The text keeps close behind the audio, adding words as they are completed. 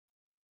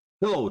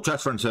Hello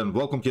chess friends and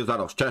welcome to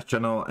Jozarov's chess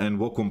channel and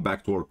welcome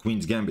back to our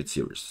Queen's Gambit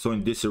series. So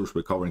in this series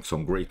we're covering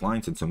some great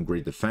lines and some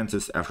great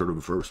defenses after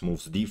the first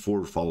moves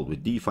d4 followed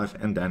with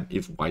d5 and then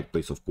if white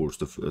plays of course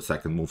the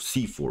second move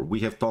c4. We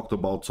have talked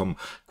about some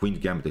Queen's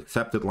Gambit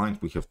accepted lines,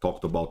 we have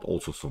talked about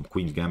also some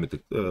Queen's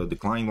Gambit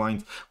decline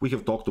lines, we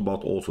have talked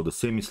about also the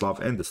semi-Slav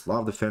and the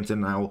Slav defense,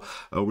 and now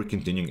we're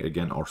continuing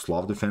again our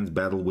Slav defense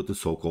battle with the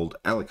so-called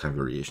Alekhine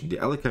variation. The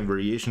Alekhine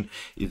variation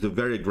is a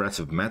very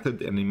aggressive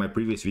method, and in my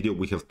previous video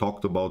we have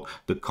talked about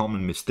the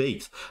common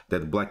mistakes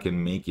that black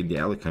can make in the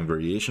Alekhine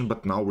variation,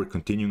 but now we're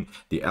continuing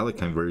the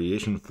Alekhine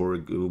variation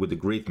with a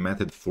great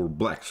method for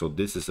black. So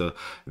this is a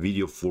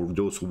video for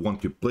those who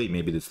want to play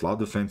maybe the Slav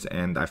defense,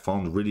 and I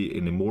found really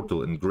an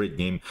immortal and great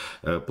game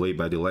played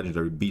by the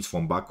legendary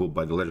Bf3 Bxf1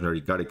 by the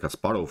legendary Garry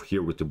Kasparov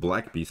here with the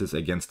black pieces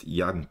against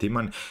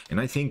Nd1, and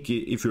I think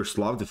if you're a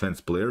Slav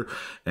defense player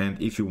and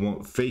if you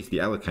want face the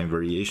Alekhine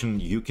variation,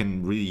 you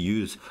can really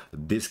use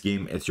this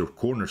game as your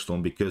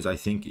cornerstone, because I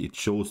think it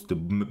shows the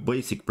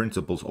basic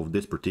principles of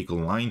this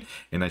particular line,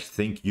 and I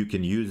think you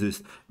can use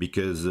this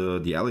because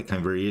the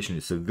Alekhine variation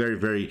is a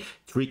very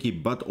tricky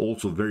but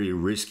also very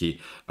risky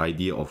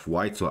idea of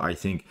white. So I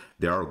think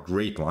there are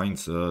great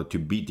lines to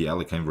beat the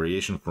Alekhine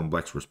variation from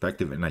black's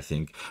perspective, and I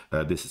think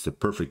this is a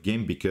perfect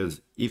game,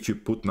 because if you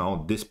put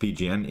now this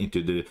PGN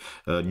into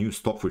the new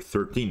Stockfish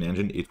 13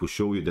 engine, it will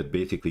show you that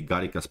basically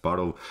Garry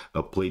Kasparov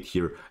played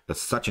here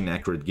such an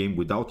accurate game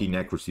without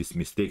inaccuracies,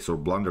 mistakes or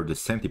blunder. The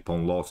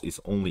centi-pawn loss is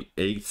only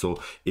 8,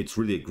 so it's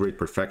really a great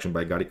perfection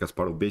by Garry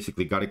Kasparov.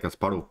 Basically Garry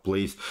Kasparov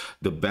plays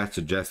the best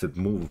suggested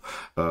move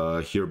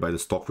here by the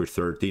Stockfish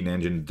 13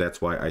 engine.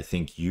 That's why I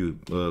think you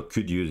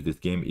could use this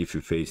game if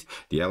you face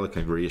the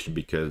Alekhine variation,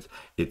 because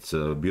it's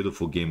a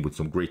beautiful game with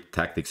some great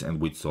tactics and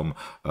with some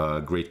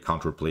great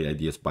counterplay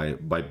ideas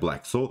by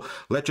black. So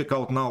let's check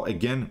out now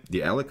again the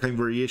Alekhine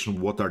variation,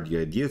 what are the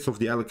ideas of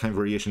the Alekhine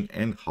variation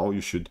and how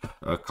you should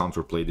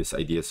counterplay these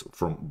ideas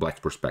from black's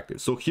perspective.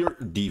 So here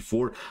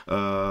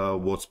d4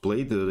 was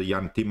played.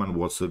 Nd1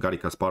 was Garry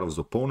Kasparov's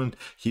opponent.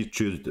 He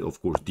chose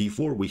of course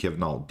d4. We have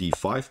now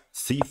d5,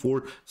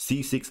 c4,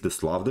 c6, the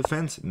Slav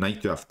defense,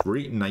 knight to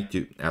f3, knight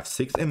to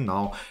f6, and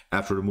now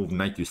after the move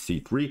knight to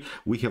c3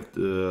 we have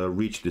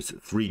reached this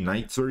 3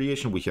 knights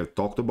variation. We have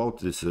talked about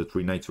this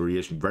 3 knights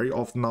variation very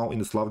often now in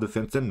the Slav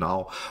defense, and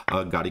now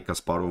Garry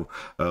Kasparov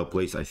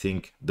plays I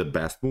think the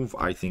best move.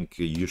 I think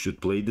you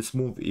should play this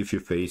move if you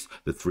face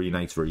the 3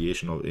 knights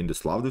variation in the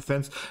Slav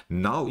defense.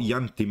 Now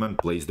Nd1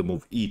 plays the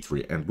move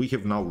e3, and we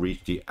have now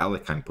reached the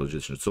Alekhine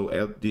position. So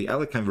the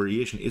Alekhine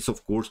variation is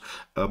of course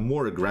a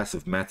more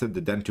aggressive method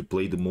than to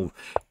play the move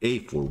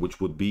a4, which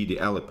would be the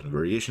Alekhine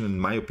variation. In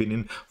my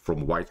opinion,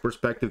 from white's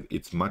perspective,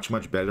 it's much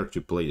better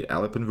to play the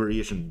Alekhine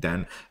variation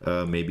than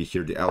maybe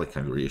here the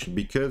Alekhine variation,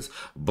 because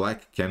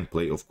black can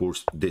play of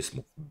course this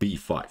move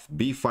b5.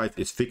 b5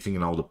 is fixing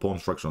now the pawn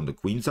structure on the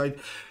queen side.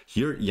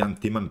 Here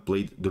Nd1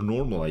 played the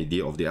normal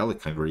idea of the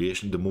Alekhine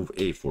variation, the move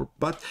a4,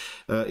 but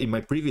in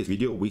my previous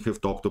video we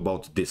have talked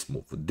about this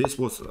move. This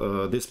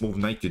move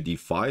knight to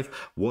d5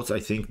 was I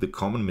think the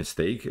common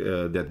mistake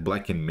that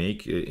black can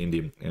make in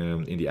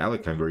the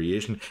Alekhine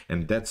variation,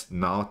 and that's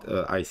not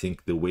I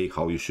think the way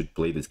how you should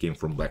play this game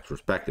from black's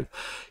perspective.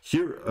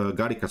 Here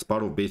Garry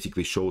Kasparov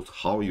basically shows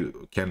how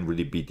you can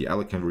really beat the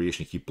Alekhine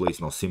variation. He plays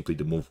now simply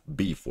the move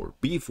b4.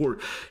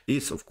 b4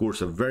 is of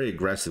course a very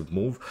aggressive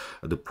move.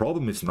 The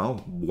problem is now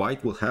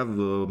white will have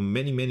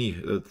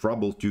many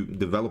trouble to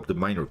develop the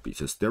minor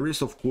pieces. There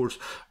is of course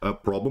a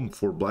problem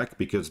for black,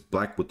 because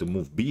black with the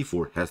move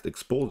b4 has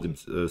exposed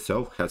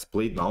himself, has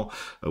played now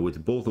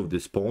with both of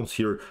these pawns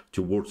here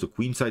towards the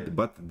queen side,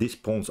 but these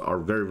pawns are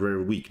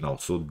very weak now.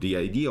 So the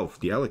idea of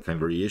the Alekhine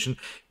variation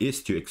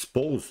is to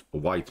expose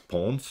white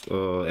pawns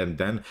and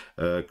then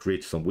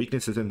create some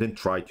weaknesses and then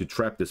try to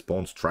trap these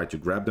pawns, try to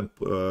grab them,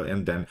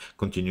 and then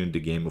continue the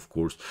game of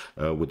course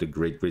with a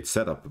great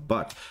setup.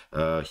 But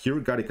here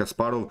Garry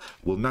Kasparov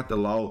will not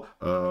allow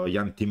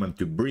Nd1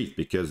 to breathe,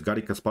 because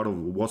Garry Kasparov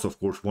was of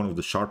course one of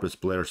the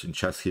sharpest players in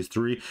chess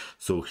history.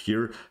 So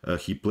here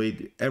he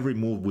played every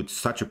move with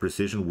such a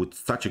precision, with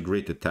such a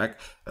great attack.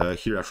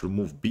 Here after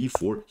move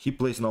b4 he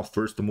plays now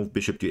first the move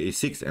bishop to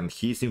a6, and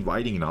he's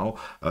inviting now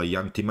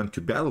Nd1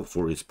 to battle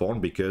for his pawn,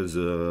 because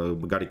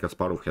Garry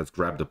Kasparov has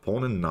grabbed the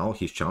pawn and now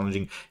he's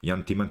challenging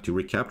Nd1 to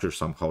recapture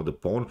somehow the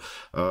pawn.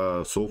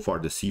 So far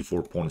the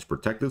c4 pawn is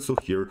protected, so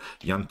here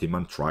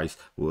Nd1 tries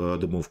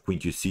the move queen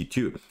to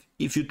c2.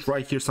 If you try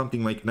here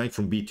something like knight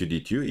from b to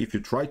d2, if you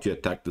try to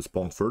attack this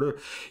pawn further,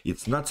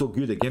 it's not so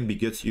good again,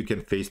 because you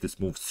can face this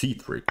move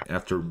c3.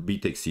 After b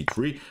takes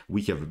c3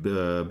 we have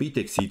b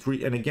takes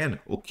c3, and again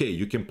okay,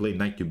 you can play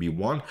knight to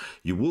b1.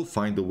 You will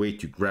find a way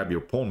to grab your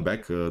pawn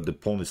back. The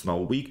pawn is now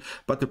weak,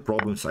 but the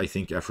problems I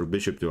think after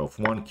bishop to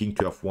f1, king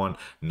to f1,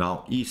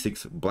 now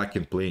e6, black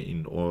can play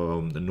in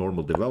the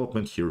normal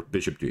development. Here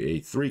bishop to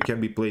a3 can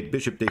be played,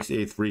 bishop takes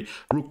a3,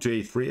 rook to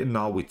a3, and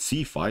now with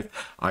c5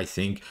 I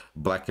think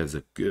black has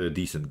a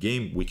decent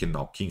game. We can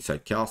now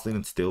kingside castling,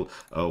 and still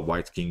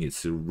white's king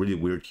is really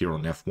weird here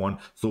on f1,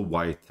 so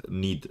white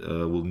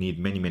will need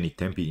many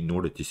tempi in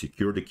order to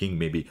secure the king,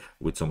 maybe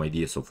with some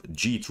ideas of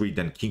g3,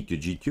 then king to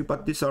g2,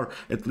 but these are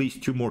at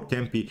least 2 more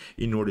tempi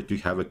in order to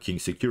have a king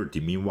security.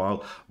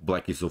 Meanwhile,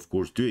 black is of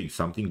course doing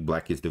something.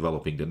 Black is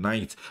developing the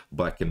knights.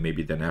 Black can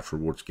maybe then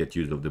afterwards get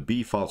use of the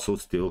b file, so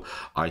still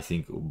I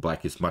think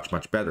black is much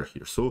better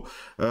here. So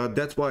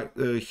that's why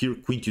here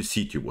queen to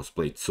c2 was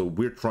played. So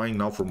we're trying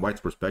now from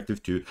white's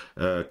perspective to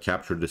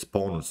capture this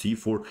pawn on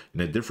c4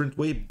 in a different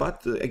way,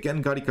 but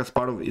again, Garry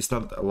Kasparov is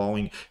not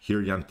allowing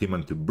here Jan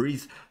Timman to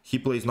breathe. He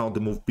plays now the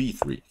move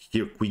b3,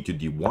 here queen to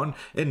d1,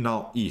 and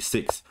now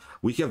e6.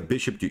 We have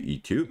bishop to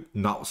e2,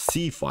 now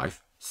c5.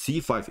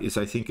 c5 is,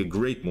 I think, a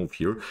great move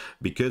here,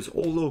 because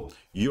although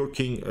your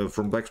king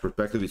from black's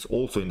perspective is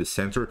also in the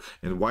center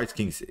and white's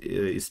king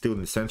is still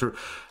in the center,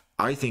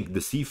 I think the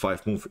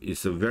c5 move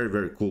is a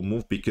very cool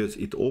move, because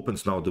it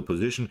opens now the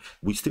position.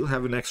 We still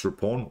have an extra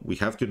pawn. We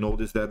have to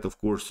notice that, of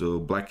course,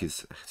 black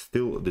is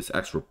still this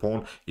extra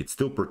pawn. It's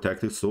still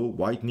protected, so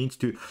white needs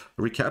to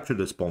recapture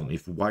this pawn.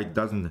 If white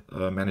doesn't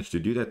manage to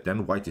do that,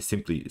 then white is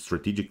simply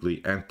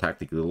strategically and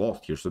tactically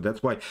lost here. So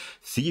that's why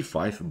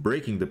c5,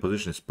 breaking the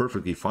position, is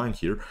perfectly fine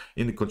here.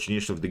 In the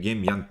continuation of the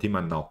game, Jan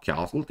Timman now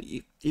castled.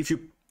 If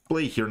you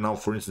play here now,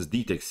 for instance,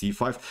 d takes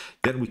c5,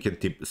 then we can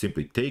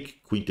simply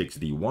take queen takes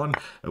d1,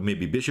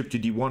 maybe bishop to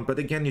d1. But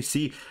again, you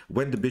see,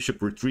 when the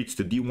bishop retreats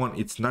to d1,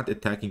 it's not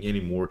attacking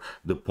anymore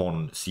the pawn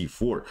on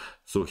c4.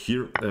 So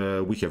here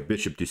we have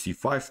bishop to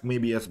c5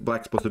 maybe as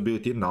black's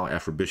possibility. Now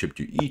after bishop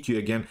to e2,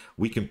 again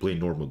we can play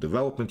normal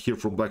development here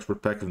from black's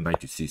perspective.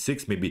 Knight to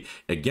c6, maybe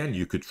again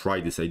you could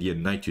try this idea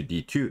knight to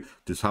d2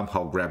 to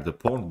somehow grab the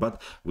pawn,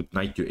 but with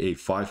knight to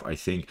a5 I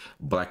think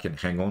black can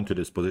hang on to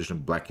this position.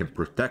 Black can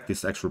protect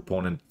this extra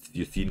pawn, and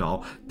you see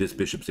now this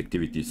bishop's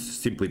activity is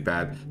simply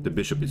bad. The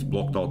bishop is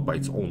blocked out by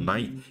its own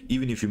knight.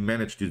 Even if you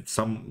manage to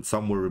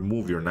somewhere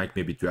remove your knight,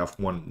 maybe to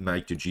f1,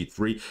 knight to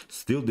g3,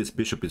 still this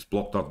bishop is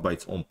blocked out by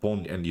its own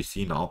pawn. And you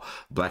see now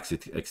black's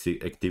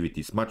activity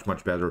is much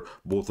better.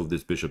 Both of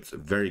these bishops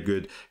very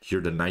good.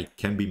 Here the knight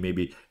can be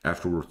maybe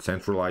afterwards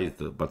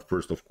centralized, but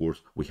first of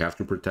course we have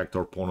to protect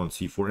our pawn on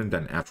c4, and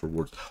then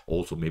afterwards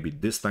also maybe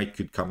this knight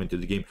could come into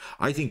the game.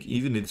 I think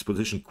even in this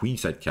position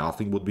queenside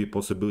castling would be a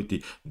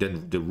possibility.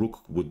 Then the rook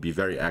would be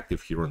very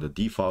active here on the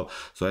d file.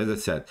 So as I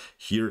said,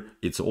 here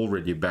it's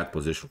already a bad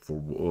position for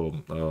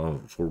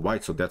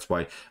white, so that's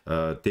why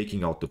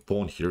taking out the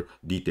pawn here,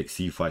 d takes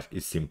c5,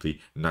 is simply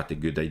not a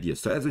good idea.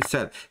 So as I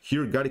said,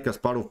 here Garry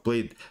Kasparov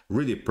played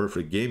really a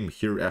perfect game.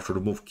 Here after the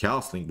move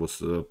castling was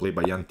played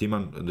by Jan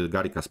Timman, the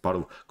Garry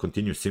Kasparov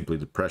continues simply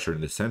the pressure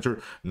in the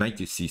center, knight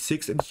to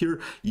c6, and here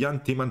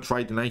Jan Timman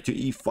tried knight to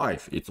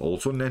e5. It's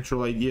also a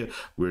natural idea.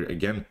 We're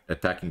again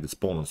attacking this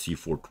pawn on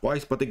c4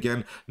 twice, but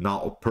again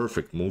now a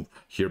perfect move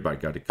here by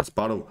Garry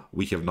Kasparov.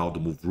 We have now the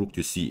move rook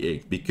to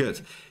c8,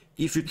 because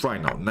if you try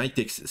now knight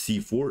takes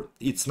c4,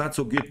 it's not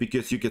so good,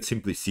 because you get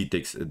simply c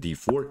takes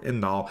d4,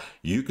 and now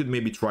you could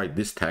maybe try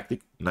this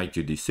tactic, knight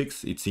to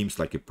d6. It seems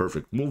like a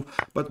perfect move,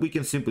 but we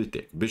can simply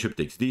take bishop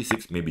takes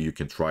d6. Maybe you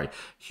can try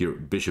here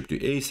bishop to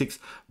a6,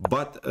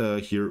 but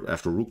here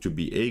after rook to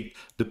b8,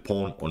 the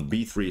pawn on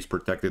b3 is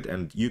protected,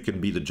 and you can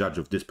be the judge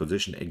of this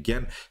position.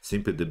 Again,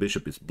 simply the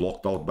bishop is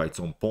blocked out by its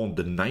own pawn.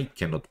 The knight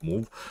cannot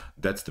move.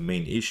 That's the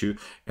main issue,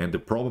 and the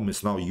problem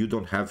is now you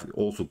don't have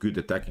also good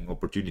attacking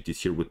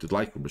opportunities here with the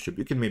light bishop.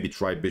 You can maybe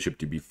try bishop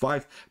to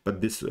b5,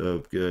 but this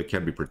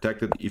can be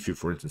protected. If you,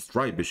 for instance,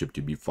 try bishop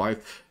to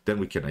b5, then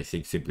we can, I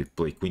think, simply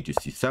play queen to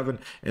c7,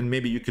 and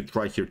maybe you could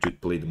try here to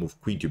play the move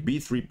queen to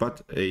b3,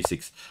 but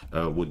a6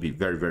 would be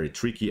very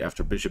tricky.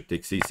 After bishop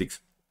takes c6,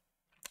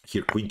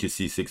 here queen to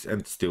c6,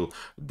 and still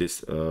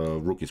this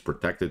rook is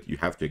protected. You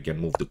have to again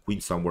move the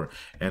queen somewhere,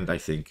 and I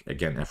think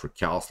again after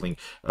castling,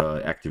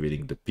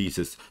 activating the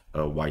pieces,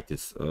 white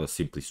is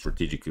simply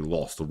strategically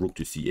lost. So rook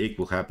to c8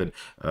 will happen.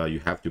 You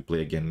have to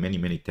play again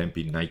many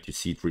tempi. Knight to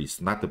c3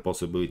 is not a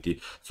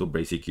possibility, so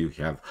basically you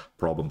have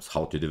problems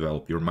how to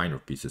develop your minor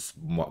pieces.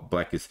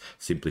 Black is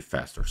simply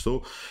faster.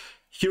 So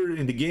here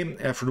in the game,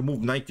 after the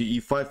move knight to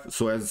e5,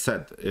 so as I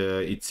said,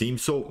 it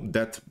seems so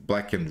that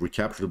black can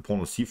recapture the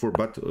pawn on c4,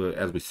 but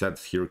as we said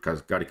here,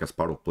 Garry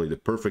Kasparov played the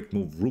perfect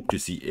move, rook to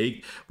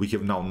c8. We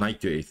have now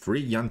knight to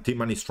a3. Jan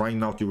Timman is trying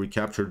now to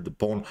recapture the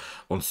pawn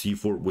on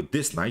c4 with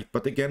this knight,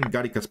 but again,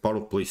 Garry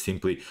Kasparov plays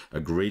simply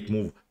a great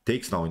move,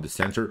 takes now in the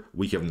center.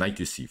 We have knight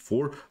to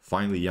c4.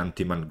 Finally, Jan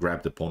Timman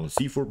grabbed the pawn on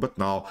c4, but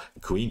now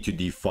queen to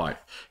d5.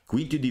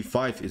 Queen to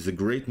d5 is a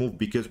great move,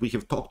 because we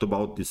have talked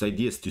about this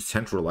idea is to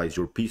centralize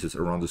your pieces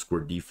around the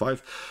square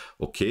d5.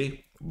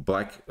 Okay,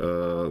 black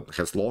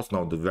has lost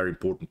now the very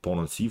important pawn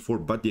on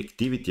c4, but the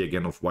activity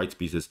again of white's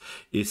pieces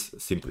is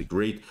simply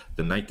great.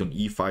 The knight on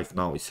e5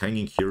 now is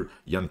hanging here.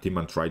 Jan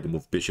Timman tried to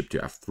move bishop to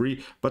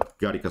f3, but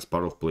Garry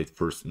Kasparov played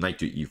first knight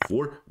to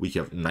e4. We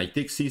have knight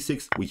takes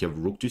c6, we have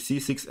rook to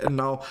c6, and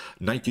now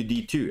knight to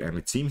d2. And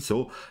it seems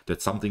so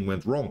that something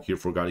went wrong here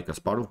for Garry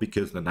Kasparov,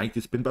 because the knight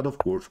is pinned, but of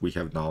course we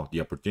have now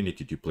the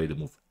opportunity to play the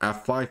move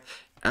f5.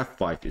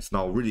 f5 is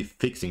now really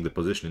fixing the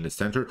position in the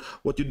center.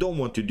 What you don't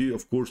want to do,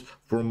 of course,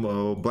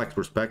 from black's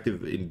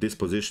perspective in these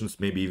positions,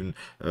 maybe even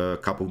a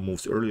couple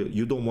moves earlier,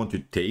 you don't want to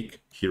take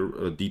here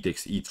d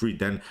takes e3,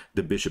 then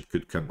the bishop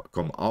could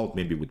come out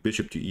maybe with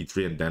bishop to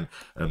e3, and then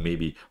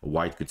maybe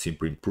white could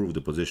simply improve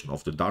the position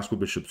of the dark square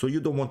bishop. So you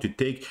don't want to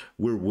take.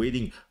 We're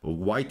waiting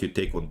white to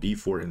take on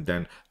d4, and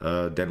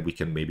then we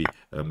can maybe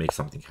make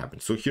something happen.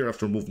 So here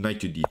after move knight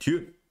to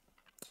d2,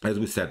 as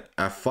we said,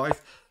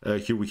 f5,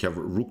 here we have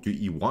rook to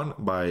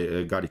e1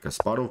 by Garry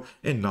Kasparov,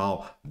 and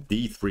now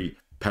d3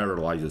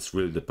 paralyzes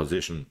really the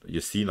position. You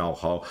see now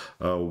how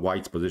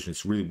white's position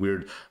is really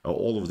weird.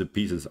 All of the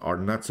pieces are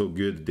not so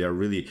good. They are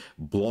really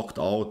blocked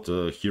out.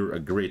 Here a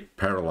great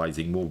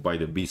paralyzing move by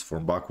the beast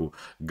from Baku.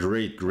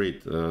 Great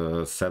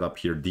setup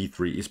here.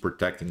 d3 is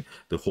protecting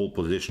the whole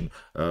position.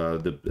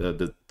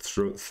 The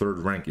third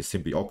rank is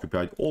simply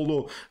occupied,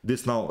 although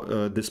this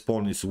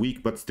pawn is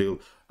weak, but still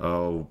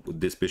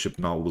this bishop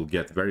now will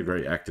get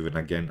very active. And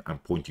again, I'm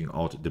pointing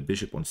out the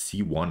bishop on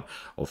c1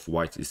 of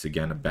white is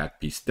again a bad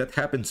piece. That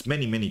happens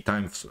many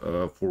times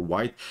for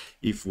white.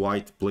 If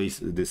white plays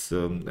this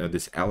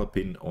this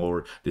Alekhine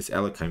or this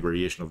Alekhine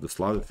variation of the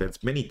Slav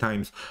defense, many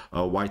times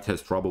white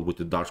has trouble with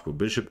the dark square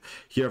bishop.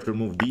 Here after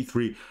move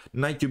d3,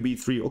 knight to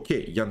b3,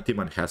 okay, Jan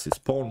Timman has his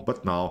pawn,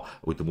 but now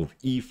with the move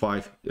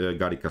e5,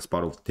 Garry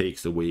Kasparov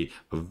takes away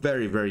a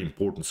very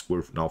important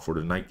square now for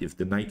the knight. If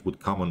the knight would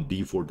come on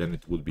d4, then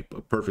it would be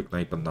a perfect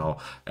knight, but now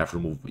after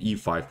move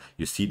e5,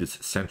 you see this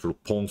central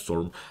pawn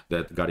storm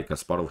that Garry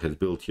Kasparov has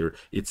built here.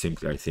 It's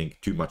simply, I think,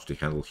 too much to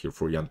handle here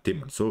for Jan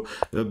Timman. So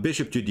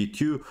bishop to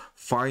d2,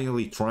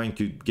 finally trying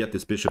to get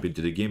this bishop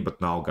into the game,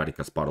 but now Garry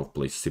Kasparov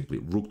plays simply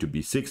rook to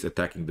b6,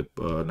 attacking the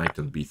knight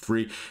on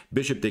b3.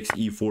 Bishop takes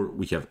e4,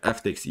 we have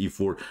f takes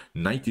e4,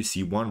 knight to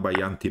c1 by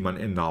Jan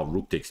Timman, and now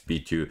rook takes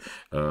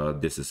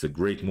b2. This is a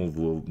great move.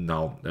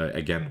 Now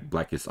again,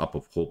 black is up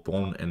of whole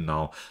pawn, and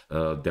now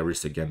there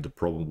is again the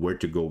problem where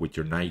to go with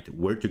your knight,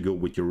 where to go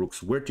with your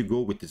rooks, where to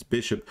go with this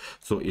bishop.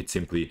 So it's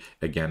simply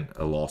again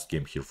a lost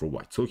game here for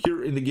white. So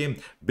here in the game,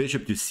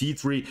 bishop to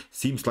c3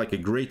 seems like a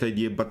great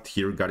idea, but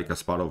here Garry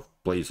Kasparov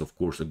plays, of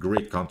course, a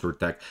great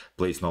counterattack,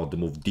 plays now the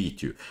move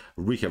d2.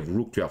 We have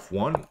rook to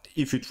f1.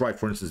 If you try,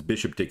 for instance,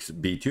 bishop takes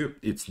b2,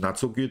 it's not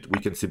so good.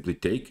 We can simply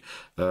take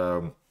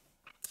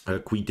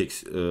queen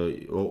takes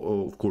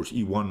of course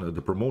e1,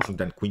 the promotion,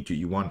 then queen to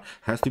e1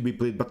 has to be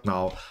played, but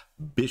now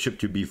bishop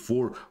to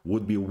b4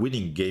 would be a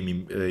winning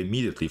game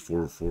immediately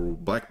for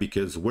black,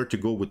 because where to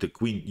go with the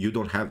queen? You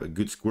don't have a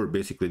good square.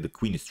 Basically the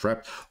queen is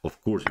trapped. Of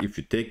course, if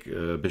you take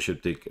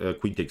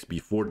queen takes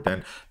b4,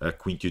 then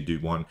queen to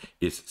d1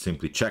 is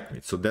simply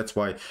checkmate. So that's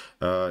why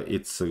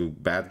it's a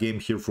bad game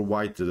here for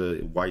white.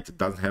 White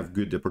doesn't have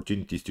good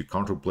opportunities to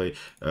counterplay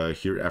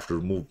here after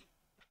move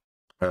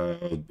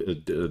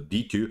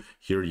d2.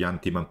 Here Jan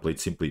Timman played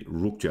simply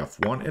rook to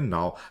f1, and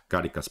now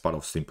Garry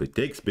Kasparov simply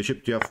takes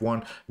bishop to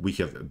f1. We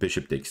have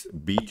bishop takes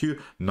b2,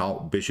 now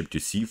bishop to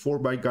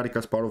c4 by Garry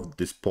Kasparov.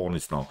 This pawn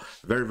is now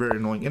very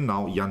annoying, and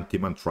now Jan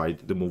Timman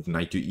tried the move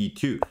knight to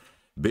e2.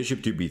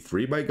 Bishop to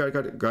b3 by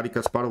Garry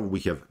Kasparov. We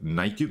have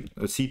knight to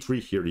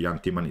c3. Here Jan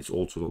Timman is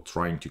also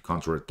trying to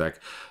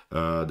counterattack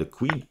the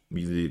queen.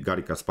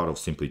 Garry Kasparov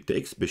simply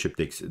takes, bishop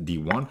takes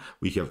d1.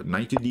 We have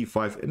knight to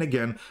d5, and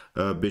again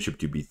bishop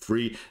to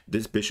b3.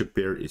 This bishop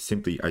pair is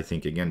simply, I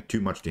think, again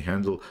too much to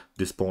handle.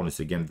 This pawn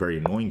is again very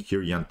annoying.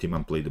 Here Jan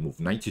Timman played the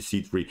move knight to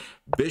c3,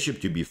 bishop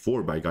to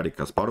b4 by Garry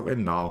Kasparov,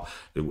 and now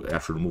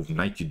after the move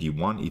knight to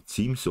d1, it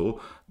seems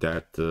so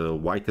that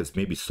white has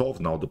maybe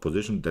solved now the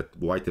position, that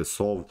white has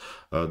solved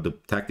the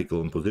tactical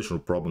and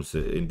positional problems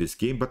in this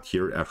game. But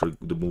here after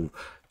the move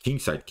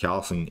kingside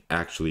castling,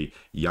 actually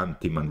Jan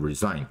Timman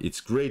resigned. It's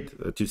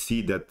great to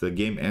see that the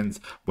game ends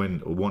when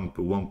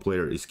one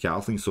player is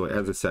castling. So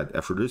as I said,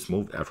 after this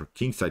move, after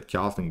kingside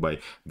castling by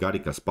Garry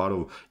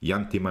Kasparov,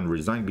 Jan Timman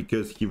resigned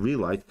because he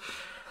realized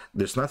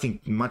there's nothing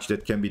much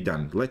that can be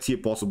done. Let's see a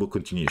possible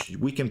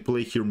continuation. We can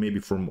play here maybe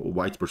from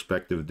white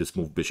perspective this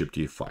move bishop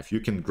to e5. You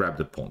can grab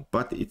the pawn,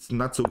 but it's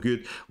not so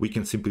good. We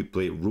can simply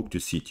play rook to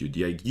c2.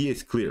 The idea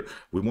is clear.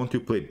 We want to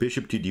play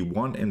bishop to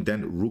d1 and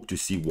then rook to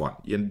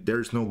c1, and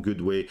there's no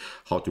good way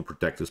how to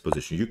protect this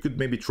position. You could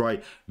maybe try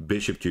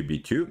bishop to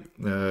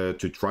b2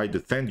 to try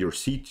defend your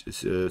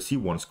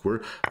c1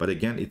 square, but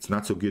again it's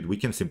not so good. We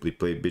can simply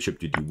play bishop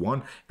to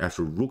d1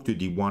 after rook to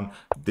d1.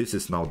 This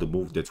is now the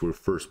move that we're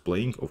first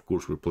playing. Of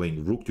course, we're playing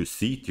rook to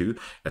c2,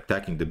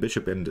 attacking the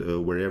bishop,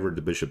 and wherever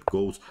the bishop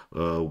goes,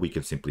 we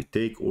can simply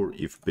take, or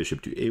if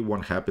bishop to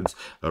a1 happens,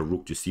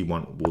 rook to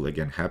c1 will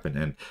again happen,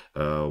 and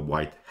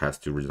white has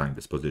to resign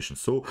this position.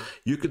 So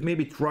you could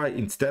maybe try,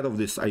 instead of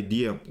this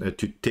idea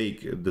to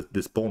take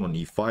this pawn on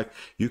e5,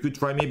 you could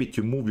try maybe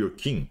to move your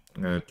king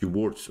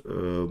towards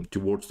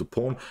the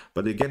pawn,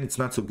 but again it's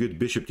not so good.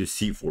 Bishop to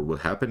c4 will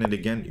happen, and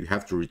again you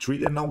have to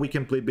retreat, and now we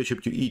can play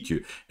bishop to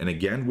e2, and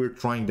again we're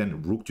trying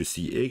then rook to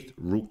c8,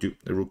 rook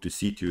to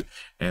c2,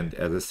 and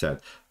as I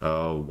said,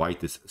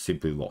 white is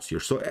simply lost here.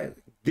 So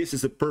This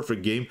is a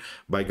perfect game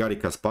by Garry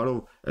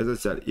Kasparov. As I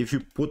said, if you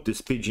put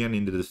this PGN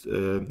into this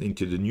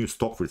into the new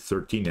Stockfish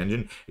 13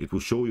 engine, it will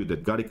show you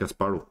that Garry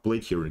Kasparov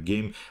played here a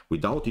game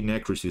without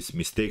inaccuracies,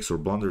 mistakes or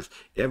blunders.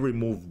 Every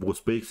move was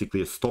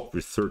basically a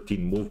Stockfish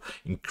 13 move.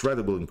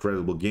 Incredible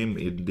game.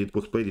 It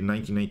was played in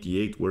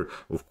 1998, where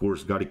of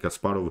course Garry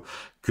Kasparov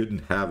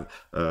couldn't have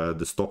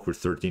the Stockfish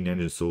 13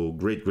 engine. So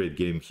great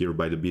game here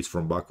by the beast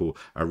from Baku.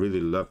 I really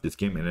love this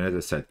game. And as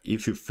I said,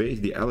 if you face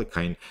the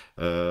Alekhine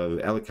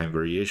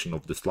variation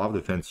of the Slav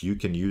defense, you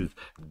can use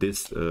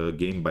this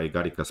game by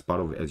Garry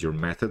Kasparov as your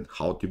method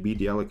how to beat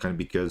the Alekhine,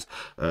 because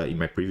in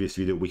my previous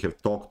video we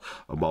have talked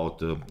about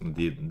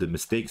the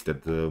mistakes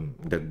that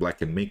that black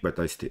can make. But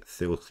I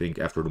still think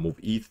after the move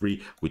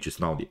e3, which is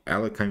now the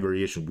Alekhine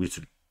variation, we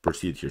should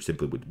proceed here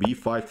simply with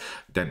b5.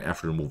 Then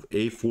after the move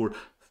a4,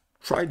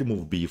 try the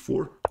move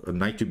b4.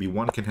 Knight to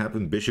b1 can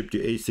happen. Bishop to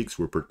a6.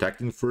 We're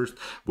protecting first.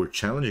 We're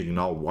challenging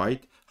now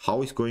white.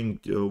 How is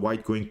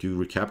white going to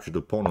recapture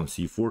the pawn on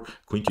c4?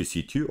 Queen to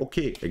c2.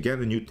 Okay,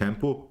 again a new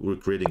tempo. We're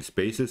creating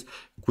spaces.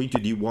 Queen to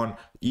d1,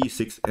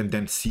 e6, and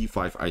then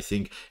c5. I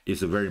think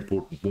is a very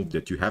important move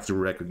that you have to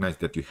recognize,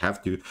 that you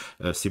have to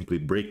simply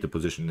break the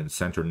position in the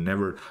center,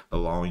 never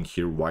allowing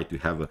here white to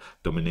have a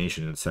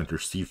domination in the center.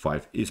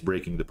 c5 is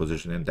breaking the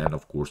position, and then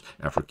of course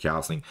after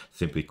castling,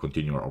 simply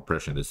continue our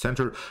oppression in the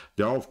center.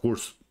 There are of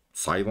course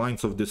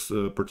sidelines of this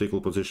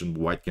particular position.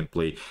 White can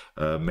play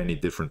many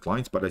different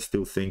lines, but I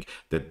still think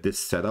that this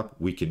setup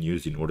we can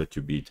use in order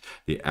to beat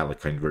the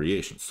Alekhine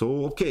variation.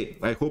 So okay,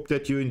 I hope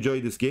that you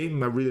enjoyed this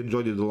game. I really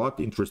enjoyed it a lot.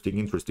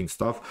 Interesting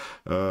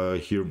stuff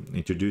here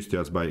introduced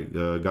to us by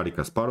Garry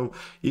Kasparov.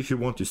 If you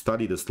want to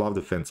study the Slav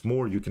defense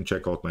more, you can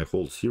check out my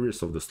whole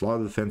series of the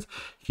Slav defense.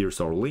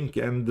 Here's our link.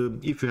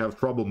 And if you have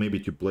trouble maybe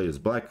to play as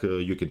black,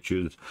 you can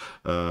choose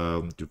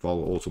to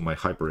follow also my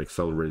hyper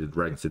accelerated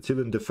Dragon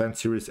Sicilian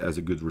defense series as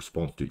a good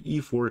response to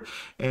e4.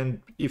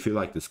 And if you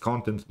like this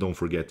content, don't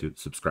forget to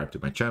subscribe to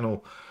my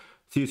channel.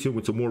 See you soon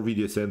with some more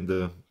videos,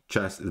 and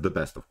chess is the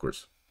best, of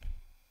course.